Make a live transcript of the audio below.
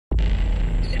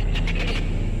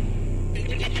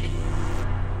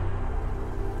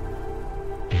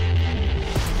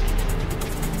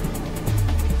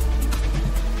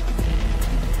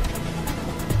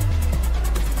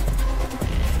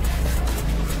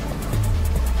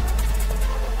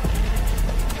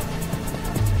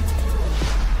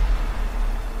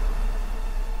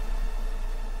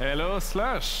Hello,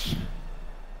 Slush.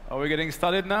 Are we getting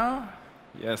started now?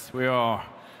 Yes, we are.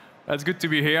 That's good to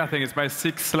be here. I think it's my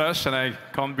sixth Slush, and I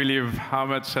can't believe how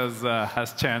much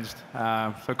has changed.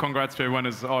 So congrats to everyone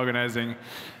who's organizing.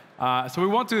 So we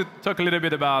want to talk a little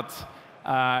bit about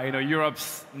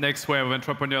Europe's next wave of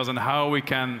entrepreneurs and how we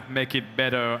can make it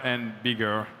better and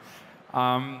bigger.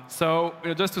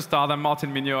 Just to start, I'm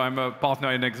Martin Mignot. I'm a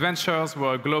partner in Next Ventures.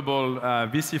 We're a global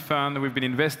VC fund. We've been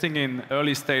investing in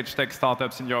early-stage tech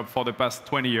startups in Europe for the past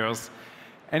 20 years.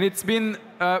 And it's been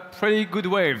a pretty good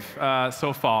wave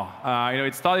so far.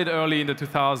 It started early in the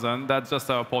 2000s. That's just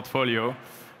our portfolio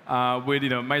with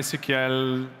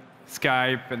MySQL,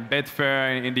 Skype, and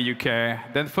Betfair in the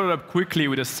UK. Then followed up quickly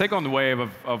with a second wave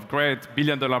of great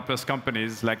billion-dollar-plus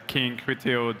companies like King,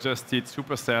 Criteo, Just Eat,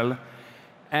 Supercell.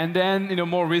 And then,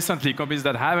 more recently, companies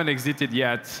that haven't exited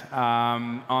yet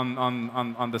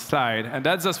on the slide. And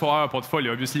that's just for our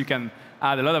portfolio. Obviously, you can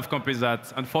add a lot of companies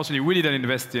that, unfortunately, we didn't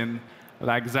invest in,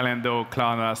 like Zalando,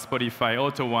 Klarna, Spotify,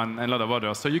 AutoOne, and a lot of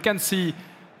others. So you can see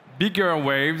bigger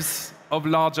waves of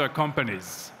larger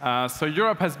companies. So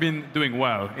Europe has been doing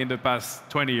well in the past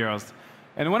 20 years.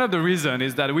 And one of the reasons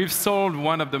is that we've solved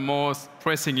one of the most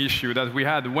pressing issues that we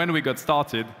had when we got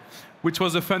started, which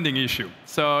was a funding issue.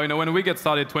 So when we got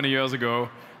started 20 years ago,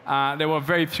 there were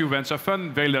very few venture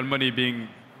funds, very little money being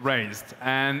raised.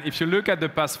 And if you look at the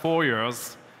past 4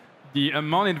 years, the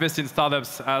amount invested in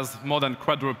startups has more than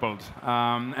quadrupled.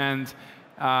 And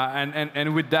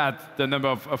with that, the number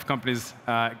of companies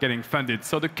getting funded.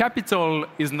 So the capital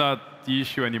is not the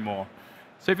issue anymore.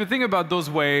 So if you think about those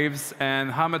waves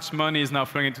and how much money is now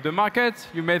flowing into the market,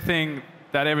 you may think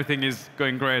that everything is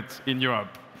going great in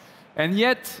Europe. And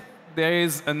yet, there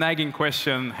is a nagging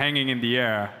question hanging in the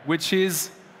air, which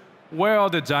is, where are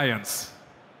the giants?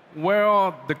 Where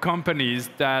are the companies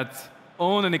that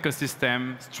own an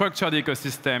ecosystem, structure the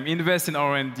ecosystem, invest in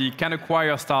R&D, can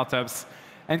acquire startups,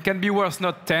 and can be worth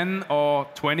not 10 or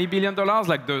 $20 billion,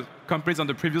 like the companies on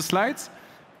the previous slides,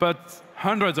 but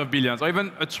hundreds of billions, or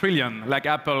even $1 trillion, like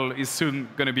Apple is soon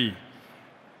going to be.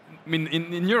 I mean,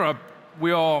 in Europe,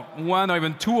 we are 1 or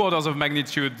even 2 orders of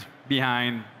magnitude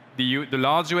behind the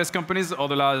large US companies or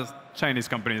the large Chinese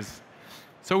companies.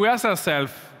 So we ask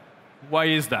ourselves, why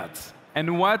is that?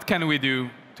 And what can we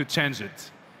do to change it?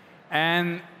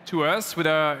 And to us, with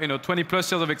our 20+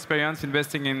 years of experience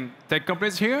investing in tech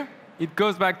companies here, it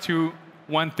goes back to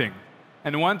one thing,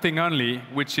 and one thing only,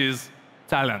 which is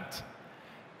talent.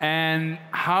 And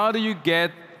how do you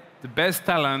get the best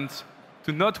talent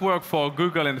to not work for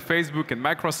Google and Facebook and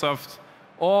Microsoft,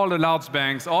 all the large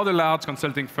banks, all the large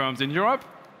consulting firms in Europe,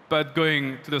 but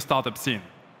going to the startup scene?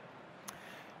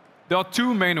 There are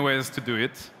 2 main ways to do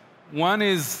it. One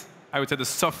is, I would say, the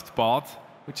soft part,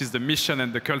 which is the mission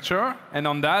and the culture. And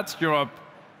on that, Europe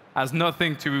has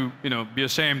nothing to be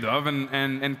ashamed of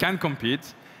and can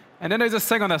compete. And then there's a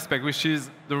second aspect, which is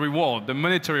the reward, the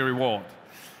monetary reward.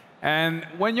 And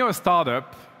when you're a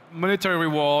startup, monetary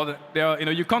reward,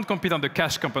 you can't compete on the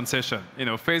cash compensation.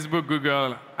 Facebook,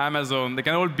 Google, Amazon, they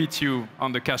can all beat you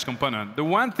on the cash component. The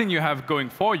one thing you have going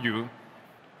for you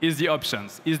is the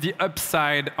options, is the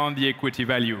upside on the equity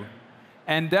value.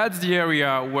 And that's the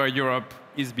area where Europe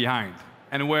is behind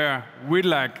and where we'd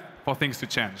like for things to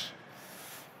change.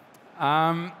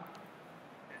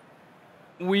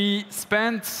 We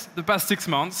spent the past 6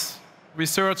 months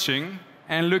researching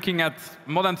and looking at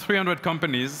more than 300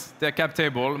 companies, their cap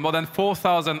table, more than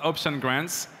 4,000 option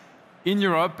grants in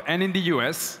Europe and in the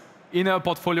US, in our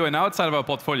portfolio and outside of our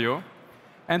portfolio,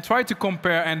 and try to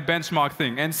compare and benchmark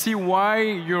things and see why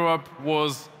Europe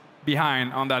was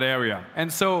behind on that area.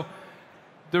 And so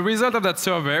the result of that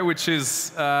survey, which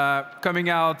is coming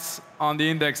out on the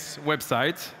Index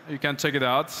website, you can check it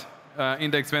out,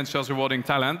 Index Ventures Rewarding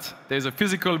Talent. There's a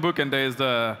physical book and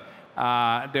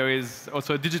there is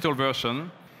also a digital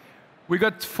version. We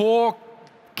got 4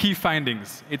 key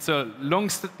findings. It's a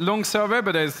long survey,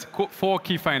 but there's 4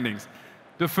 key findings.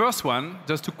 The first one,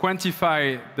 just to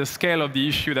quantify the scale of the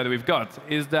issue that we've got,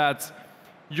 is that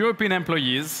European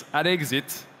employees at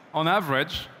exit, on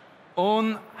average,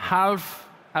 own half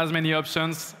as many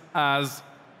options as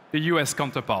the US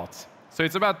counterparts. So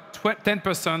it's about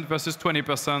 10% versus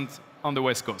 20% on the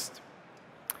West Coast.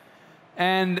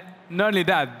 And not only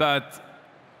that, but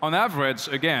on average,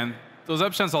 again, those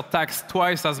options are taxed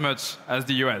twice as much as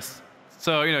the US.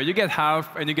 So you get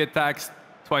half and you get taxed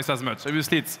twice as much.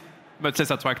 Obviously, it's much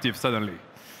less attractive suddenly.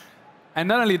 And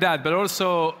not only that, but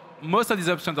also most of these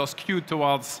options are skewed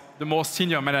towards the more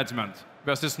senior management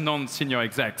versus non-senior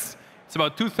execs. It's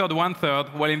about 2/3,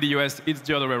 1/3, while in the US, it's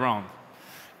the other way around.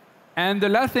 And the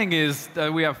last thing is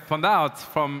that we have found out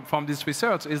from this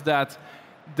research is that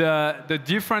the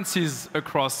differences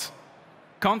across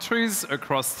countries,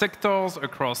 across sectors,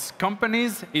 across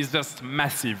companies is just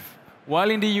massive.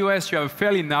 While in the US, you have a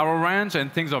fairly narrow range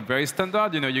and things are very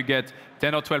standard. You get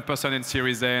 10 or 12% in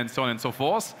Series A and so on and so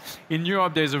forth. In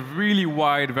Europe, there's a really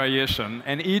wide variation,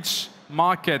 and each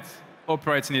market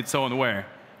operates in its own way.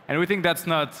 And we think that's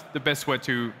not the best way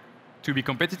to be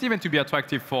competitive and to be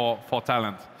attractive for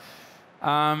talent.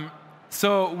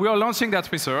 So we are launching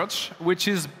that research, which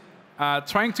is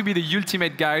trying to be the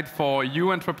ultimate guide for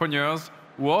you entrepreneurs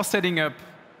who are setting up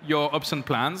your option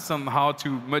plans on how to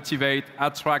motivate,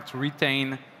 attract,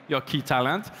 retain your key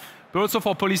talent, but also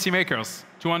for policymakers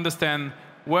to understand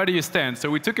where do you stand.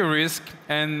 So we took a risk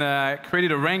and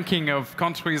created a ranking of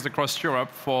countries across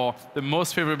Europe for the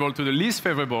most favorable to the least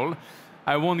favorable.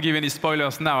 I won't give any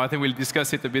spoilers now. I think we'll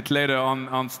discuss it a bit later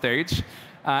on stage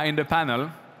in the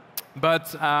panel.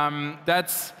 But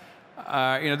that's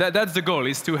the goal,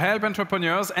 is to help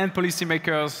entrepreneurs and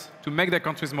policymakers to make their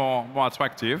countries more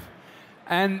attractive.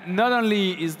 And not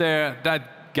only is there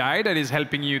that guide that is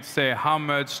helping you to say how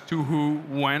much, to who,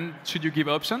 when should you give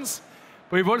options,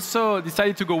 but we've also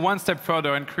decided to go one step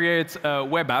further and create a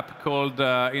web app called,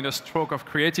 in a stroke of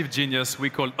creative genius, we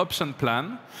call Option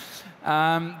Plan,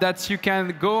 that you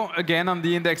can go again on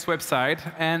the Index website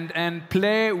and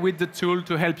play with the tool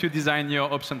to help you design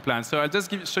your option plan. So I'll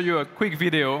just show you a quick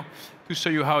video to show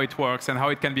you how it works and how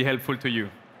it can be helpful to you.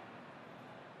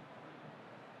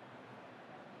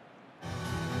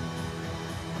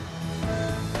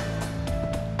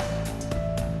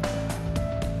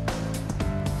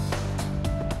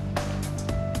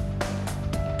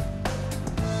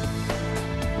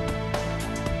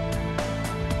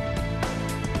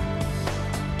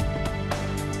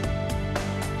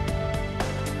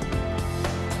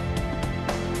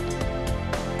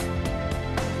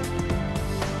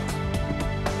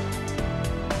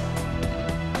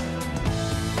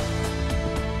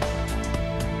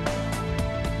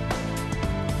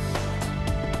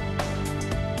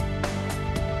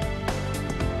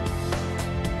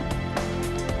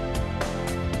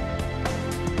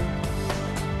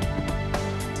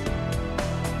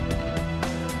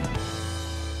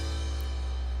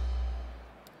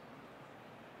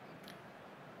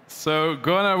 So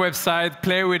go on our website,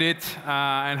 play with it,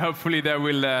 and hopefully that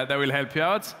will help you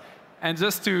out. And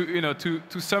just to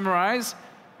summarize,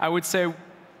 I would say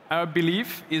our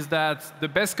belief is that the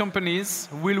best companies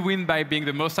will win by being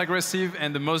the most aggressive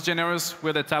and the most generous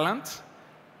with their talent,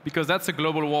 because that's a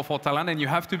global war for talent, and you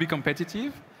have to be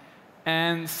competitive.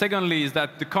 And secondly is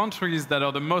that the countries that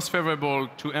are the most favorable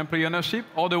to employee ownership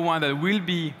are the ones that will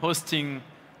be hosting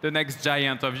the next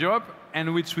giant of Europe,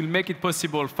 and which will make it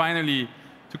possible finally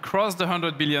to cross the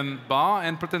 100 billion bar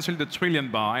and potentially the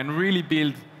trillion bar and really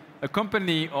build a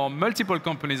company or multiple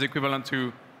companies equivalent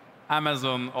to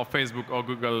Amazon or Facebook or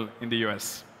Google in the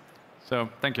US. So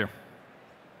thank you.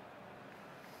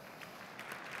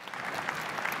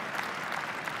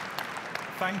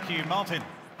 Thank you, Martin.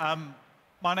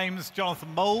 My name is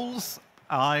Jonathan Moles.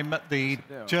 I'm the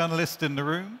journalist in the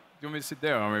room. Do you want me to sit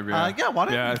there or maybe? Yeah, why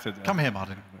don't you? Sit there. Come here,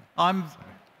 Martin.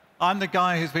 I'm the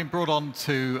guy who's been brought on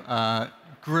to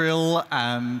grill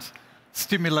and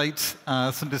stimulate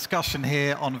some discussion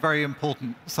here on a very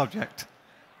important subject.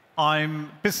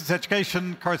 I'm business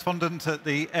education correspondent at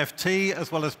the FT,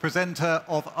 as well as presenter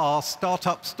of our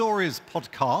Startup Stories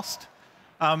podcast.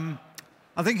 I'm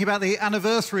thinking about the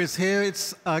anniversaries here.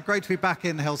 It's great to be back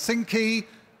in Helsinki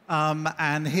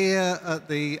and here at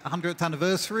the 100th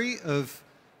anniversary of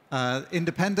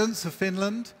independence of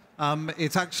Finland.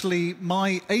 It's actually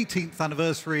my 18th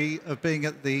anniversary of being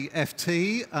at the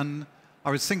FT, and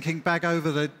I was thinking back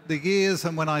over the years,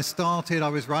 and when I started, I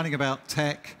was writing about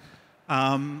tech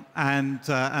and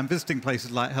visiting places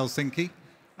like Helsinki.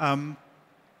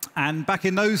 And back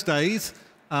in those days,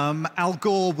 Al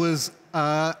Gore was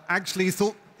actually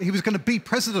thought he was going to be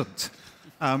president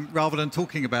rather than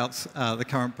talking about the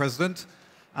current president.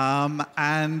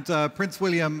 And Prince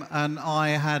William and I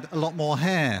had a lot more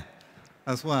hair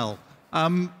as well.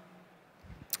 And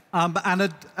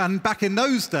back in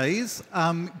those days,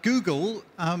 Google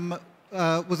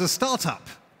was a startup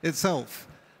itself.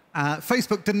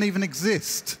 Facebook didn't even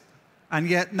exist. And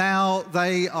yet now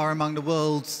they are among the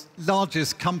world's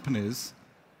largest companies.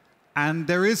 And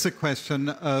there is a question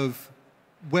of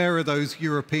where are those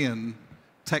European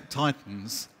tech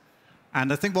titans?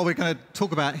 And I think what we're going to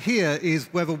talk about here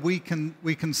is whether we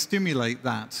can stimulate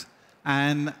that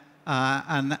and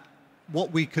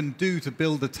what we can do to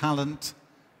build the talent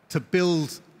to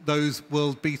build those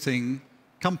world-beating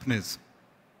companies.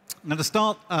 I'm going to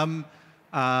start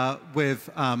with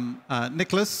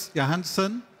Nicholas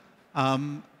Johansson,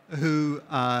 who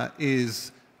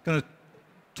is going to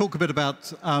talk a bit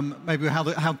about maybe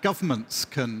how governments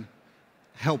can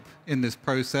help in this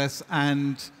process,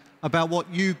 and about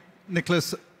what you,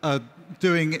 Nicholas, are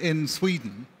doing in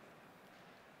Sweden.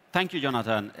 Thank you,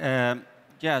 Jonathan.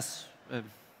 Yes,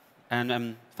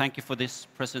 and thank you for this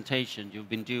presentation you've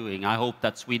been doing. I hope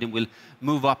that Sweden will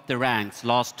move up the ranks.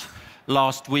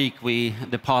 Last week,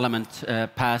 the Parliament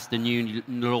passed a new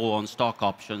law on stock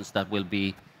options that will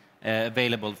be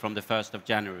available from the 1st of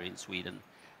January in Sweden.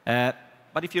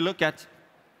 But if you look at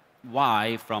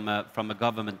why, from a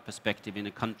government perspective in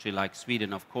a country like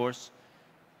Sweden, of course,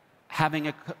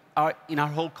 having in our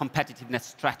whole competitiveness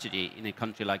strategy in a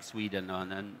country like Sweden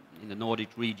and in the Nordic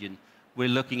region, we're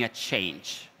looking at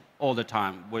change all the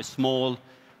time. We're small,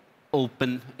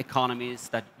 open economies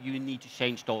that you need to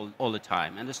change all the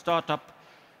time. And the startup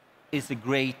is a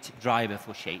great driver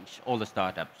for change, all the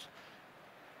startups.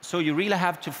 So you really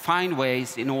have to find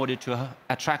ways in order to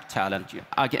attract talent.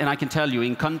 And I can tell you,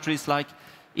 in countries like,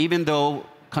 even though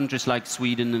countries like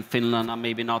Sweden and Finland are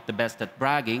maybe not the best at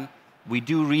bragging, we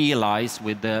do realize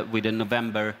with the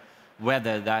November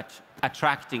weather that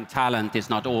attracting talent is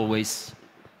not always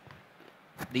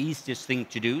the easiest thing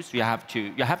to do, so you have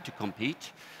to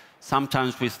compete.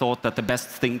 Sometimes we thought that the best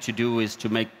thing to do is to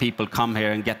make people come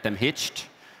here and get them hitched,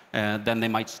 then they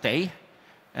might stay,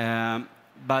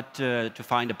 but to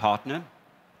find a partner.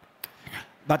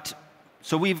 But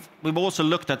so we've also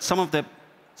looked at some of the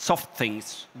soft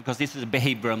things, because this is a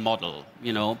behavioral model,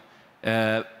 you know.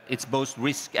 It's both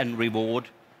risk and reward.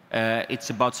 It's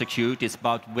about security. It's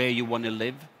about where you want to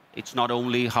live. It's not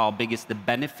only how big is the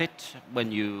benefit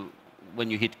when you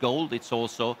hit gold. It's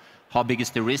also how big is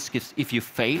the risk if you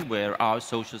fail, where our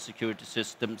social security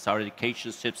systems, our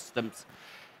education systems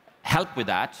help with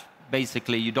that.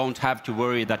 Basically, you don't have to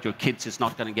worry that your kids is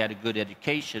not going to get a good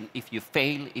education if you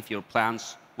fail, if your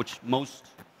plans, which most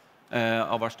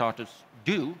of our startups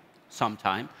do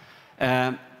sometime.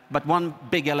 But one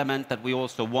big element that we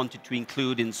also wanted to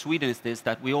include in Sweden is this,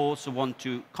 that we also want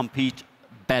to compete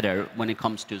better when it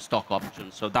comes to stock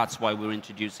options. So that's why we're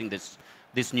introducing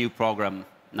this new program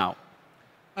now.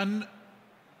 And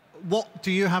what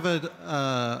do you have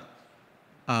an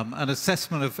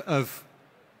assessment of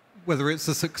whether it's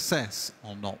a success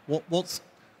or not? What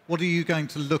are you going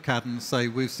to look at and say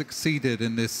we've succeeded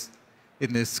in this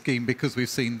scheme because we've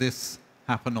seen this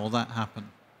happen or that happen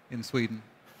in Sweden?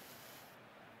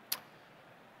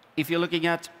 If you're looking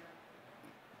at,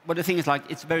 well, the thing is, like,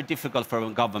 it's very difficult from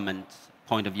a government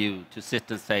point of view to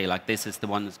sit and say, like, this is the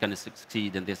one that's going to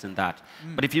succeed and this and that.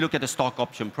 But if you look at the stock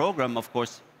option program, of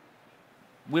course,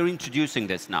 we're introducing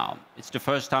this now. It's the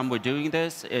first time we're doing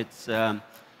this. It's, and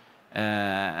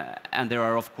there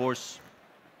are, of course,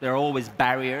 there are always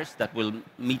barriers that will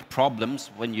meet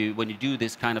problems when you do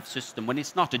this kind of system, when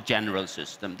it's not a general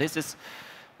system. This is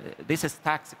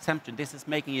tax exemption. This is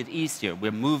making it easier.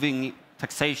 We're moving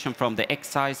taxation from the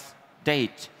excise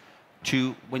date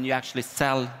to when you actually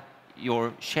sell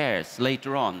your shares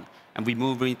later on. And we're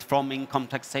moving it from income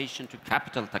taxation to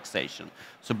capital taxation.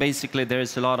 So basically, there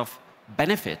is a lot of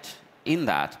benefit in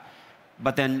that.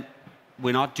 But then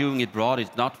we're not doing it broad.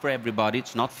 It's not for everybody.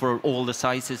 It's not for all the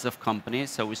sizes of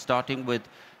companies. So we're starting with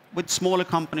smaller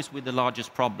companies with the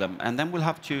largest problem. And then we'll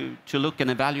have to look and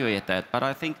evaluate that. But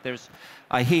I think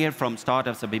I hear from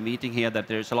startups I've been meeting here that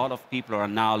there's a lot of people who are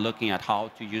now looking at how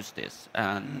to use this.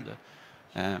 And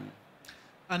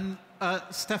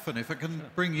Stefan, if I can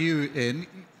bring you in,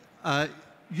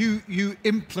 you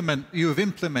have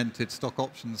implemented stock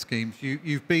option schemes.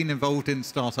 You've been involved in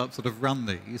startups that have run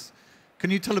these.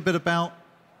 Can you tell a bit about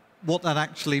what that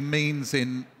actually means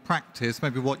in practice,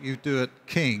 maybe what you do at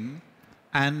King,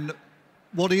 and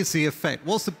what is the effect?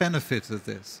 What's the benefit of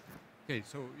this? Okay,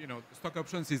 so, you know, stock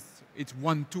options it's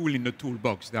one tool in the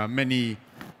toolbox. There are many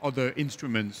other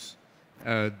instruments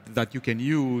that you can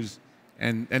use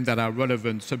and that are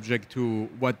relevant, subject to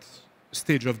what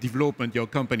stage of development your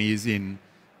company is in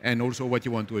and also what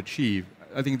you want to achieve.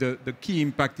 I think the key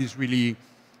impact is really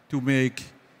to make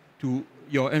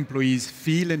your employees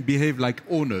feel and behave like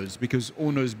owners, because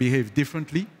owners behave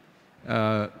differently,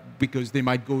 because they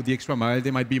might go the extra mile,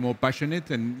 they might be more passionate,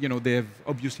 and, you know, they have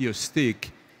obviously a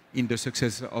stake in the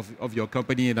success of your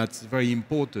company, and that's very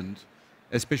important,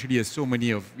 especially as so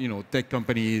many of, you know, tech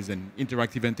companies and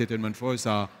interactive entertainment for us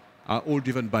are all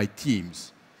driven by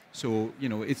teams. So, you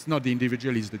know, it's not the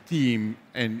individual, it's the team,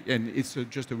 and it's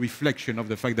just a reflection of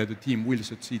the fact that the team will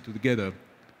succeed together.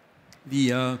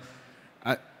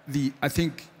 I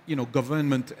think, you know,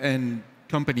 government and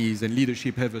companies and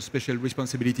leadership have a special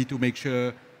responsibility to make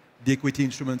sure the equity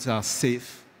instruments are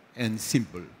safe and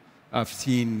simple. I've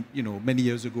seen, many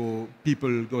years ago,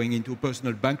 people going into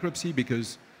personal bankruptcy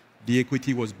because the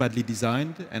equity was badly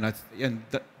designed, and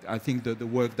I think that the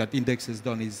work that Index has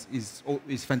done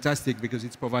is fantastic because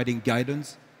it's providing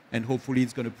guidance, and hopefully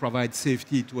it's going to provide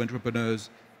safety to entrepreneurs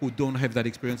who don't have that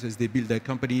experience as they build their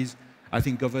companies. I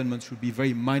think governments should be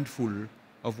very mindful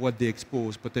of what they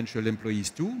expose potential employees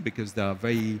to, because there are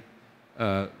very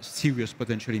serious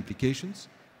potential implications.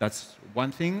 That's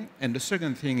one thing. And the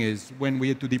second thing is, when we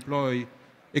had to deploy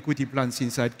equity plans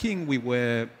inside King, we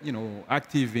were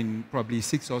active in probably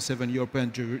 6 or 7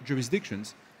 European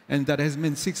jurisdictions, and that has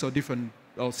meant 6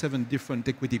 or 7 different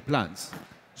equity plans.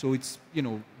 So it's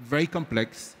very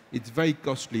complex, it's very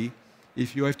costly.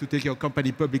 If you have to take your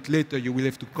company public later, you will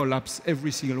have to collapse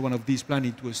every single one of these plans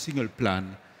into a single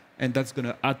plan, and that's going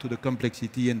to add to the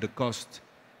complexity and the cost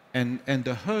and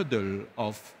the hurdle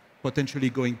of potentially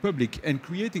going public and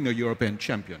creating a European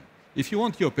champion. If you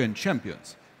want European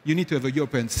champions, you need to have a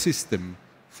European system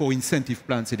for incentive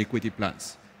plans and equity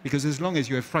plans. Because as long as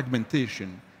you have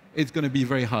fragmentation, it's going to be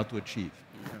very hard to achieve.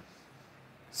 Yeah.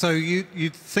 So you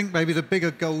think maybe the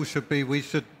bigger goal should be we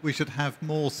should have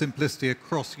more simplicity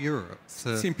across Europe?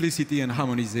 Simplicity and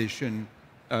harmonization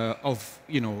of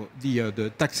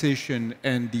the taxation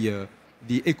and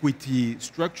the equity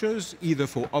structures, either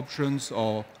for options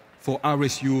or for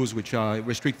RSUs, which are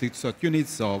restricted stock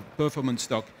units, or performance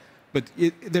stock. But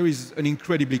there is an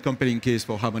incredibly compelling case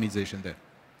for harmonization there.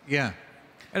 Yeah.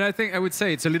 And I think I would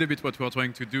say it's a little bit what we're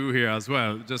trying to do here as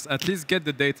well. Just at least get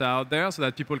the data out there so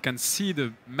that people can see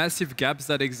the massive gaps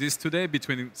that exist today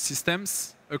between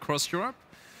systems across Europe.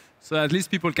 So at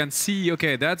least people can see,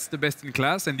 okay, that's the best in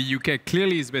class, and the UK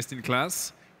clearly is best in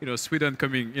class. Sweden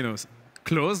coming,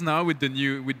 close now with the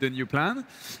new plan,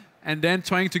 and then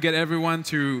trying to get everyone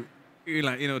to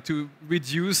to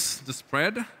reduce the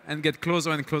spread and get closer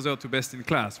and closer to best in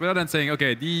class, rather than saying,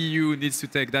 okay, the EU needs to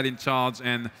take that in charge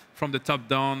and from the top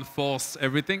down force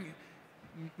everything.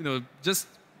 Just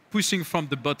pushing from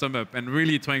the bottom up and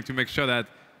really trying to make sure that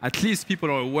at least people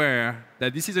are aware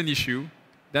that this is an issue,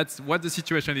 that's what the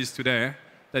situation is today,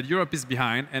 that Europe is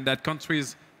behind, and that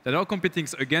countries that are competing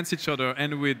against each other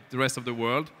and with the rest of the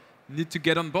world need to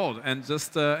get on board and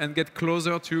just and get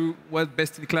closer to what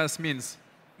best in class means.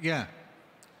 Yeah.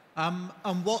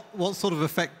 And what sort of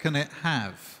effect can it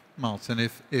have, Martin,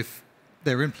 if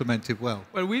they're implemented well?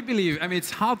 Well, we believe, it's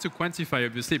hard to quantify,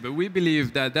 obviously, but we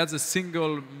believe that that's the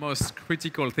single most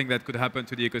critical thing that could happen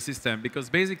to the ecosystem, because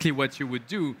basically what you would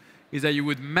do is that you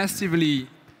would massively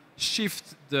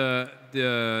shift the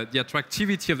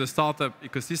attractivity of the startup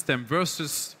ecosystem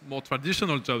versus more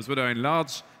traditional jobs, whether in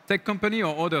large tech company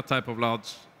or other type of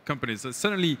large companies. So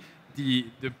suddenly, the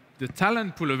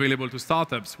talent pool available to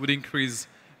startups would increase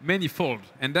many-fold.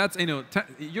 And that's,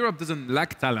 Europe doesn't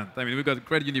lack talent. We've got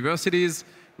great universities,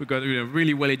 we've got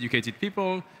really well-educated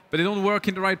people, but they don't work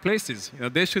in the right places.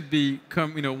 They should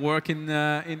work in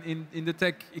the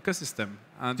tech ecosystem.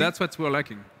 And that's what we're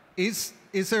lacking. Is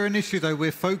there an issue, though?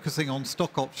 We're focusing on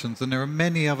stock options, and there are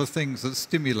many other things that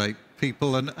stimulate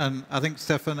people, and I think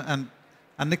Stefan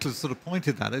and Nicholas sort of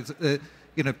pointed that.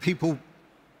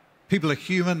 People are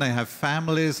human, they have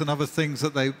families and other things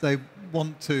that they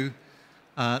want to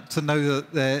know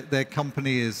that their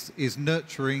company is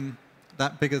nurturing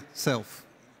that bigger self.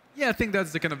 Yeah, I think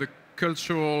that's the kind of the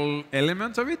cultural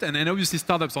element of it, and obviously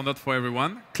startups are not for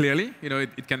everyone. Clearly,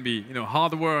 it can be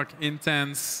hard work,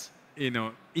 intense,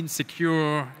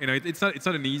 insecure. It's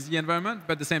not an easy environment.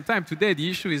 But at the same time, today the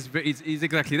issue is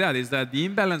exactly that: is that the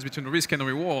imbalance between risk and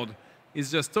reward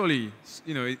is just totally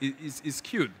is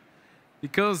skewed,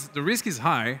 because the risk is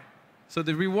high, so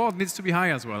the reward needs to be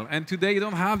high as well. And today you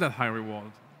don't have that high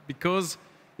reward because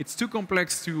it's too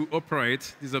complex to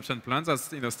operate these option plans,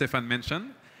 as Stefan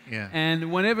mentioned. Yeah. And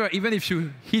even if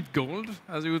you hit gold,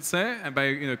 as you would say, and by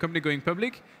a company going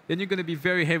public, then you're going to be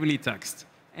very heavily taxed,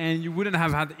 and you wouldn't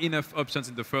have had enough options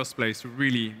in the first place to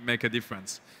really make a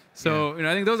difference. So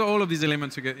I think those are all of these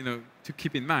elements to get, to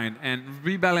keep in mind, and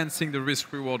rebalancing the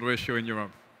risk-reward ratio in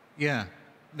Europe. Yeah,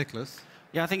 Nicholas.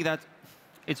 Yeah, I think that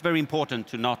it's very important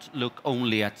to not look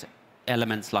only at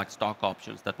elements like stock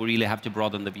options, that we really have to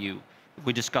broaden the view. If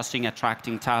we're discussing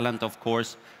attracting talent, of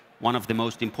course, one of the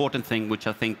most important things, which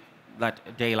I think that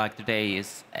a day like today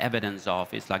is evidence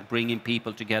of, is like bringing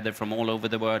people together from all over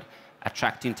the world,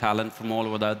 attracting talent from all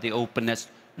over the openness,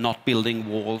 not building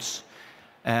walls.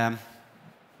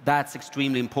 That's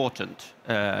extremely important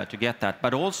to get that.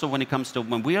 But also when it comes to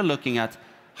when we are looking at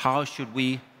how should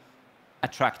we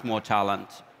attract more talent,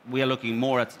 we are looking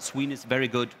more at Sweden is very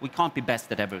good. We can't be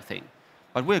best at everything,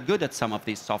 but we're good at some of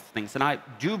these soft things. And I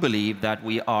do believe that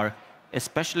we are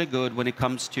especially good when it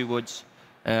comes towards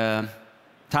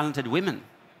talented women.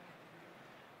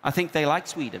 I think they like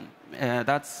Sweden.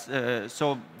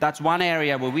 So that's one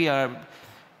area where we are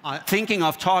thinking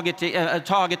of a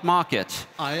target market.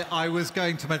 I was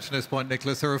going to mention this point,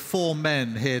 Nicholas. There are 4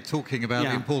 men here talking about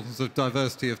the importance of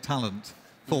diversity of talent,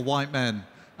 4 white men.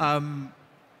 And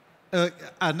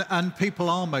people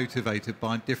are motivated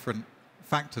by different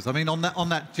factors. I mean, on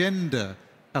that gender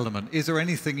element, is there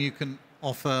anything you can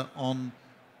offer on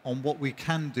what we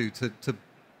can do to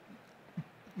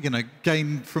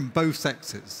gain from both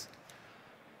sexes?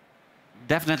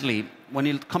 Definitely. When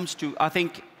it comes to, I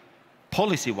think,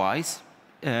 policy-wise,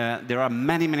 there are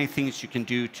many, many things you can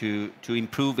do to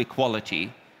improve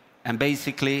equality. And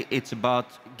basically, it's about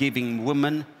giving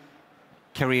women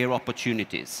career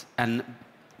opportunities and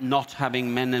not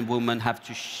having men and women have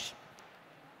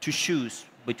to choose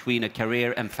between a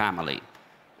career and family.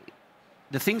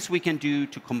 The things we can do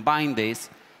to combine this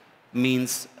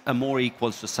means a more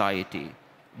equal society.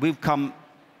 We've come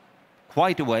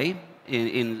quite a way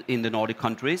in the Nordic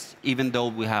countries, even though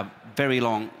we have very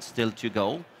long still to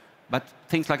go. But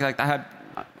things like that,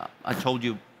 I told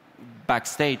you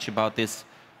backstage about this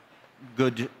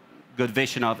good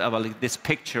vision of this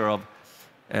picture of,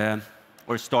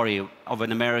 or story of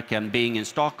an American being in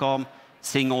Stockholm,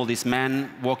 seeing all these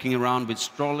men walking around with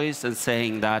strollers and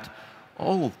saying that,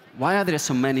 oh, why are there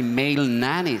so many male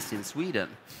nannies in Sweden?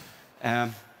 They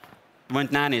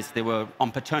weren't nannies, they were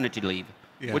on paternity leave,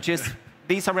 which is,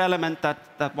 these are elements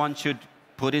that one should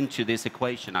put into this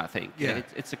equation, I think. Yeah.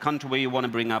 It's a country where you want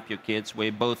to bring up your kids,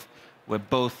 where both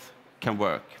can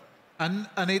work. And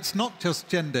it's not just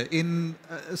gender.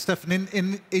 Stefan,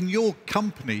 in your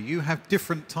company, you have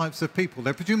different types of people.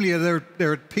 Presumably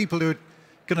there are people who are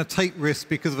going to take risks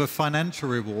because of a financial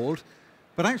reward,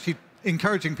 but actually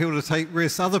encouraging people to take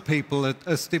risks, other people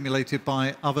are stimulated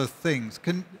by other things.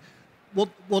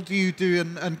 What do you do,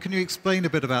 and can you explain a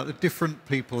bit about the different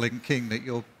people in King that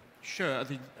you're Sure.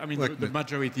 I mean, the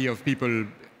majority of people,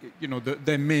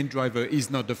 their main driver is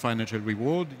not the financial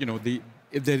reward.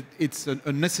 It's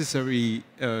a necessary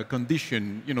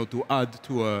condition, to add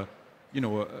to a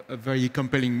very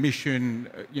compelling mission,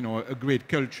 a great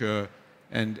culture,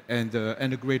 and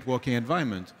a great working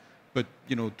environment. But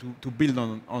to build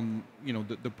on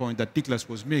the point that Niklas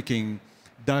was making,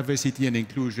 diversity and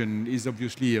inclusion is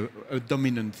obviously a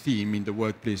dominant theme in the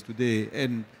workplace today,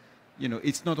 and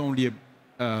it's not only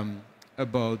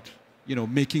about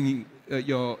making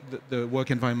the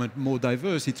work environment more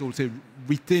diverse. It's also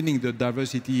retaining the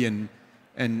diversity and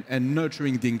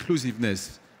nurturing the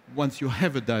inclusiveness once you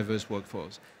have a diverse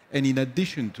workforce. And in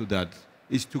addition to that,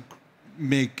 is to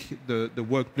make the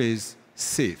workplace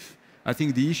safe. I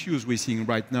think the issues we're seeing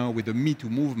right now with the Me Too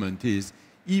movement is,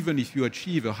 even if you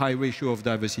achieve a high ratio of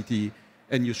diversity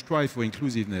and you strive for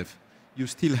inclusiveness, you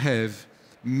still have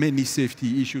many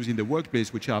safety issues in the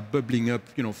workplace which are bubbling up,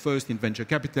 first in venture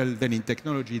capital, then in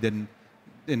technology, then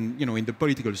in the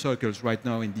political circles right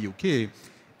now in the UK.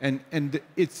 And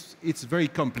it's very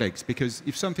complex, because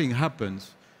if something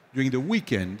happens during the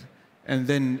weekend and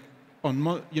then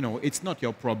it's not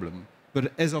your problem.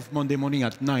 But as of Monday morning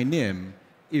at 9 a.m.,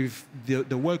 if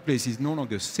the workplace is no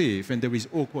longer safe and there is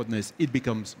awkwardness, it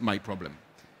becomes my problem.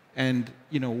 And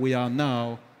we are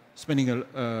now spending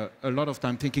a lot of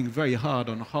time thinking very hard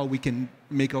on how we can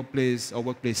make our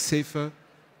workplace safer,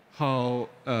 how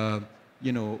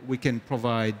we can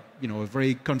provide a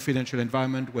very confidential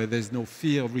environment where there's no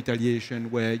fear of retaliation,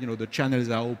 where the channels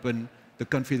are open, the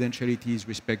confidentiality is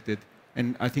respected.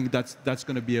 And I think that's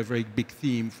going to be a very big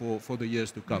theme for the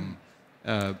years to come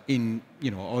in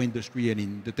our industry and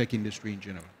in the tech industry in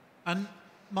general. And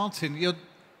Martin, your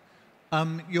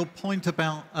point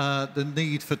about the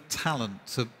need for talent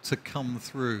to come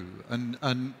through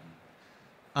and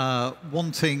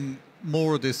wanting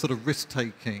more of this sort of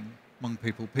risk-taking among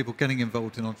people getting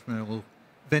involved in entrepreneurial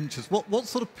ventures. What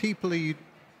sort of people are you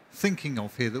thinking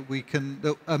of here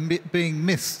that are being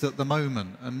missed at the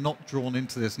moment and not drawn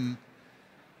into this, and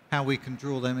how we can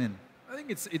draw them in? I think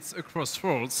it's across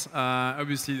roles.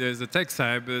 Obviously, there's the tech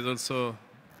side, but there's also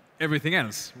everything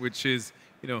else, which is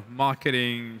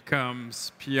marketing,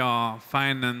 comms, PR,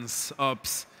 finance,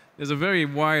 ops. There's a very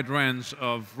wide range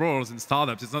of roles in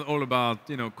startups. It's not all about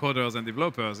coders and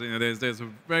developers. There's a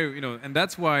very and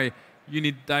that's why you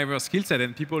need diverse skill set,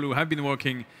 and people who have been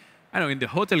working, in the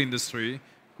hotel industry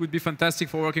would be fantastic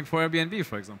for working for Airbnb,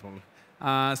 for example.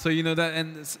 So that,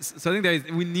 and so I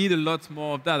think we need a lot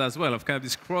more of that as well, of kind of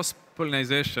this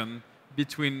cross-pollination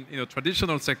between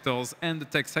traditional sectors and the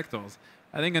tech sectors.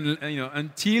 I think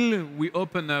until we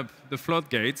open up the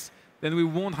floodgates, then we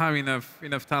won't have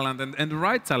enough talent and the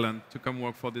right talent to come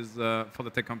work for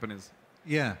the tech companies.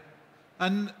 Yeah,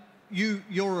 and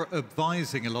you're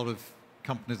advising a lot of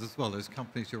companies as well as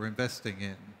companies you're investing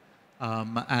in,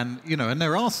 and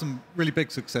there are some really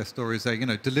big success stories there.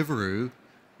 Deliveroo,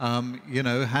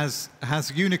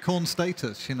 has unicorn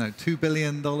status. $2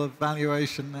 billion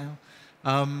valuation now.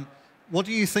 What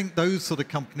do you think those sort of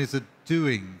companies are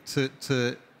doing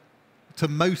to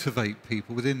motivate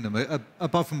people within them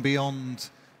above and beyond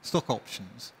stock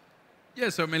options? Yeah,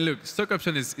 so I mean, look, stock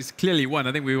option is clearly one.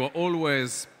 I think we were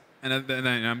always, and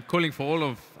I'm calling for all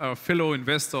of our fellow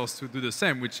investors to do the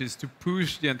same, which is to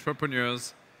push the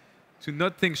entrepreneurs to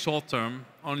not think short-term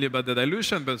only about the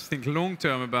dilution, but think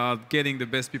long-term about getting the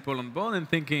best people on board and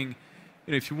thinking,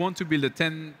 if you want to build a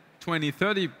 10, 20,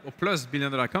 30 or plus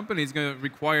billion-dollar company, it's going to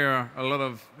require a lot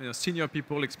of senior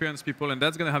people, experienced people, and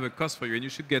that's going to have a cost for you. And you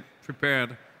should get prepared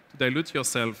to dilute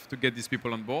yourself to get these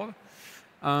people on board.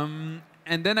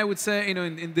 And then I would say,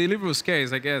 in Deliveroo's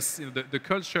case, I guess the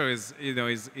culture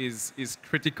is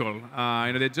critical.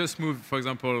 They just moved, for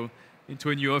example, into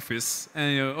a new office,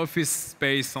 and office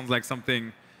space sounds like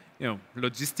something,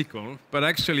 logistical, but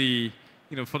actually,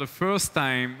 for the first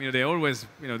time, they always,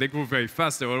 they grew very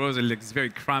fast. They were always like this very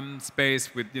cramped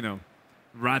space with,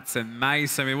 rats and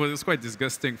mice. I mean, it was quite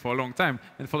disgusting for a long time.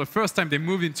 And for the first time, they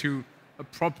moved into a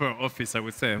proper office, I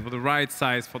would say, for the right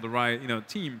size, for the right,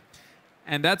 team.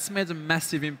 And that's made a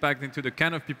massive impact into the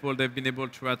kind of people they've been able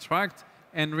to attract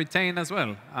and retain as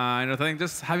well. I think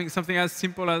just having something as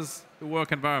simple as the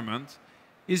work environment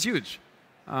is huge.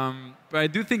 But I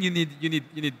do think you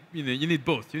need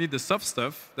both. You need the soft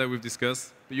stuff that we've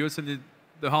discussed, but you also need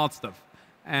the hard stuff.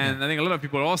 And I think a lot of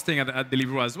people are staying at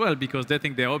Deliveroo as well because they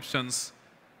think their options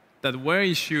that were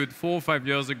issued 4 or 5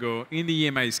 years ago in the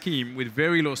EMI scheme with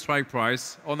very low strike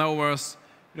price are now worth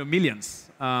millions.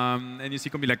 And you see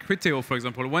companies like Criteo, for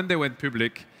example, when they went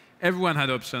public, everyone had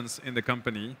options in the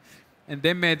company, and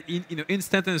they made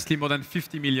instantaneously more than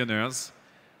 50 millionaires.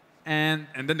 And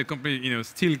then the company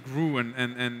still grew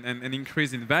and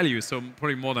increased in value, so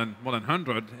probably more than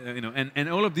 100. And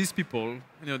all of these people,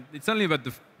 it's only about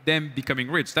them becoming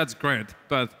rich. That's great,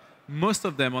 but most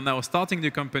of them are now starting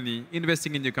new company,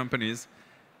 investing in new companies.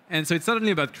 And so it's not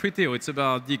only about Criteo, it's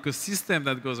about the ecosystem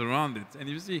that goes around it. And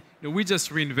you see, we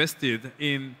just reinvested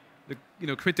in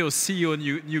the Criteo's CEO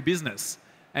new business.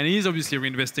 And he's obviously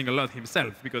reinvesting a lot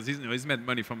himself because he's made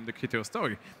money from the Criteo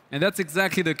story. And that's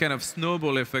exactly the kind of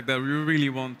snowball effect that we really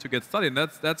want to get started. And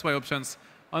that's why options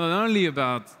are not only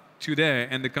about today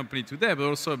and the company today, but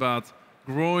also about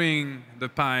growing the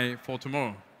pie for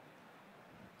tomorrow.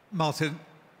 Martin,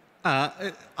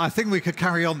 I think we could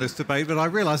carry on this debate, but I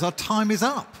realize our time is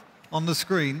up on the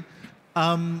screen.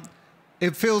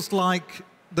 It feels like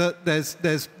that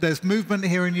there's movement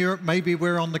here in Europe. Maybe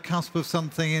we're on the cusp of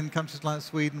something in countries like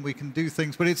Sweden. We can do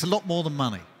things, but it's a lot more than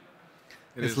money.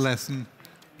 It's less, and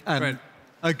right.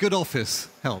 A good office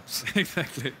helps.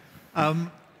 Exactly.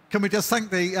 Can we just thank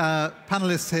the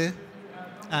panelists here,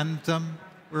 and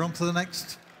we're on to the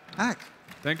next act.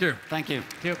 Thank you. Thank you.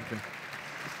 Okay.